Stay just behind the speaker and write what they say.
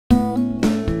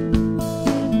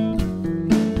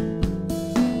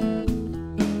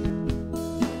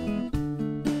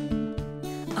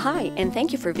Hi, and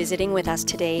thank you for visiting with us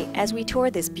today as we tour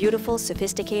this beautiful,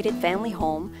 sophisticated family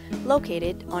home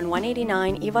located on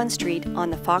 189 Yvonne Street on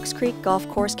the Fox Creek Golf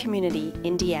Course community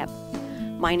in Dieppe.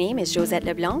 My name is Josette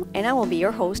Leblanc, and I will be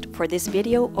your host for this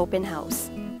video open house.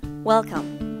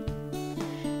 Welcome.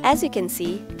 As you can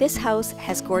see, this house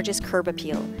has gorgeous curb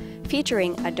appeal,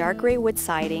 featuring a dark gray wood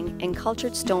siding and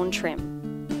cultured stone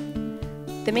trim.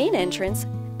 The main entrance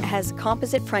has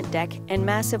composite front deck and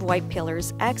massive white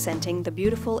pillars accenting the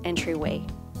beautiful entryway.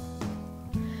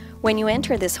 When you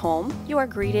enter this home, you are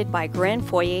greeted by a grand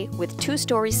foyer with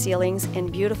two-story ceilings and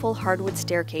beautiful hardwood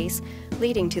staircase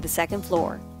leading to the second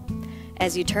floor.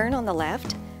 As you turn on the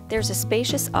left, there's a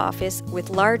spacious office with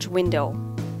large window.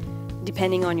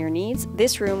 Depending on your needs,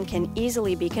 this room can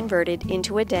easily be converted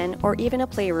into a den or even a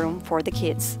playroom for the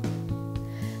kids.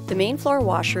 The main floor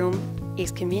washroom is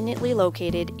conveniently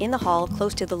located in the hall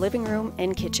close to the living room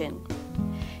and kitchen.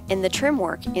 And the trim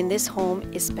work in this home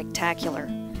is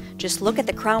spectacular. Just look at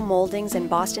the crown moldings and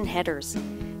Boston headers.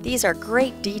 These are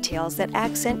great details that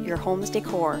accent your home's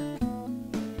decor.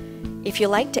 If you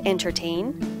like to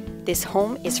entertain, this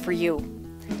home is for you.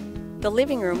 The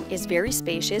living room is very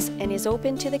spacious and is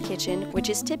open to the kitchen, which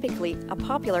is typically a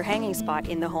popular hanging spot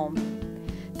in the home.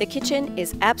 The kitchen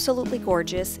is absolutely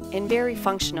gorgeous and very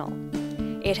functional.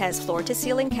 It has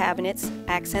floor-to-ceiling cabinets,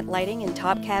 accent lighting in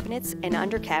top cabinets and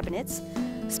under cabinets,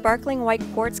 sparkling white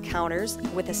quartz counters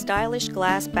with a stylish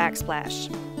glass backsplash.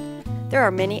 There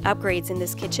are many upgrades in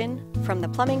this kitchen, from the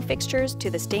plumbing fixtures to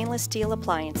the stainless steel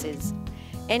appliances.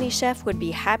 Any chef would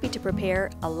be happy to prepare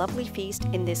a lovely feast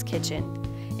in this kitchen.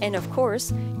 And of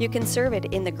course, you can serve it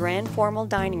in the grand formal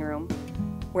dining room,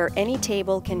 where any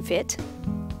table can fit,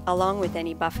 along with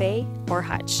any buffet or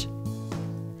hutch.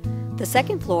 The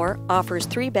second floor offers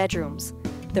 3 bedrooms.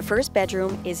 The first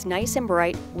bedroom is nice and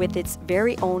bright with its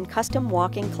very own custom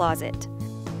walk-in closet.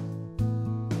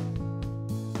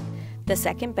 The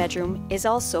second bedroom is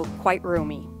also quite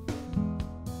roomy.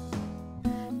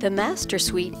 The master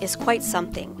suite is quite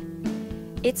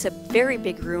something. It's a very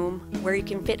big room where you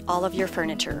can fit all of your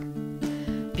furniture.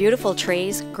 Beautiful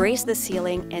trays grace the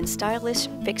ceiling, and stylish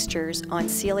fixtures on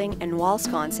ceiling and wall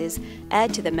sconces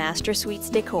add to the master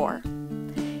suite's decor.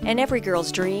 And every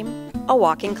girl's dream, a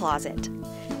walk-in closet.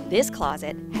 This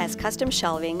closet has custom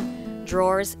shelving,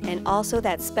 drawers, and also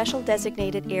that special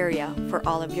designated area for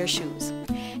all of your shoes.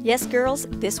 Yes, girls,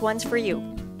 this one's for you.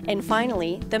 And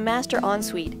finally, the master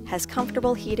ensuite has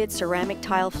comfortable heated ceramic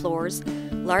tile floors,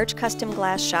 large custom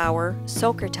glass shower,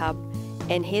 soaker tub,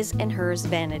 and his and hers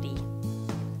vanity.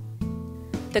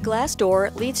 The glass door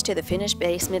leads to the finished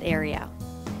basement area.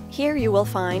 Here you will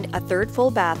find a third full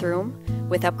bathroom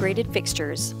with upgraded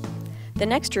fixtures. The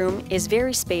next room is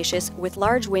very spacious with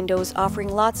large windows offering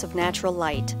lots of natural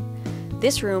light.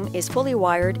 This room is fully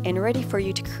wired and ready for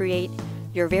you to create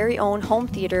your very own home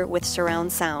theater with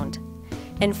surround sound.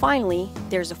 And finally,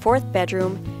 there's a fourth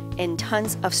bedroom and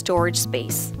tons of storage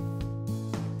space.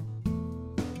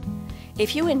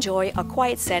 If you enjoy a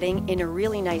quiet setting in a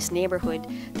really nice neighborhood,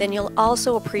 then you'll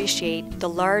also appreciate the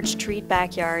large treed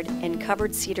backyard and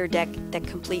covered cedar deck that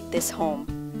complete this home.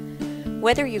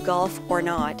 Whether you golf or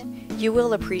not, you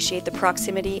will appreciate the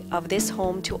proximity of this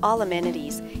home to all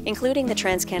amenities, including the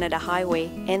Trans-Canada Highway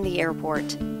and the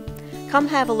airport. Come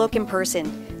have a look in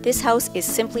person. This house is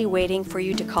simply waiting for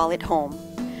you to call it home.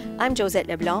 I'm Josette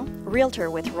Leblanc,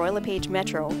 Realtor with Royal LePage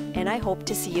Metro, and I hope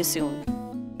to see you soon.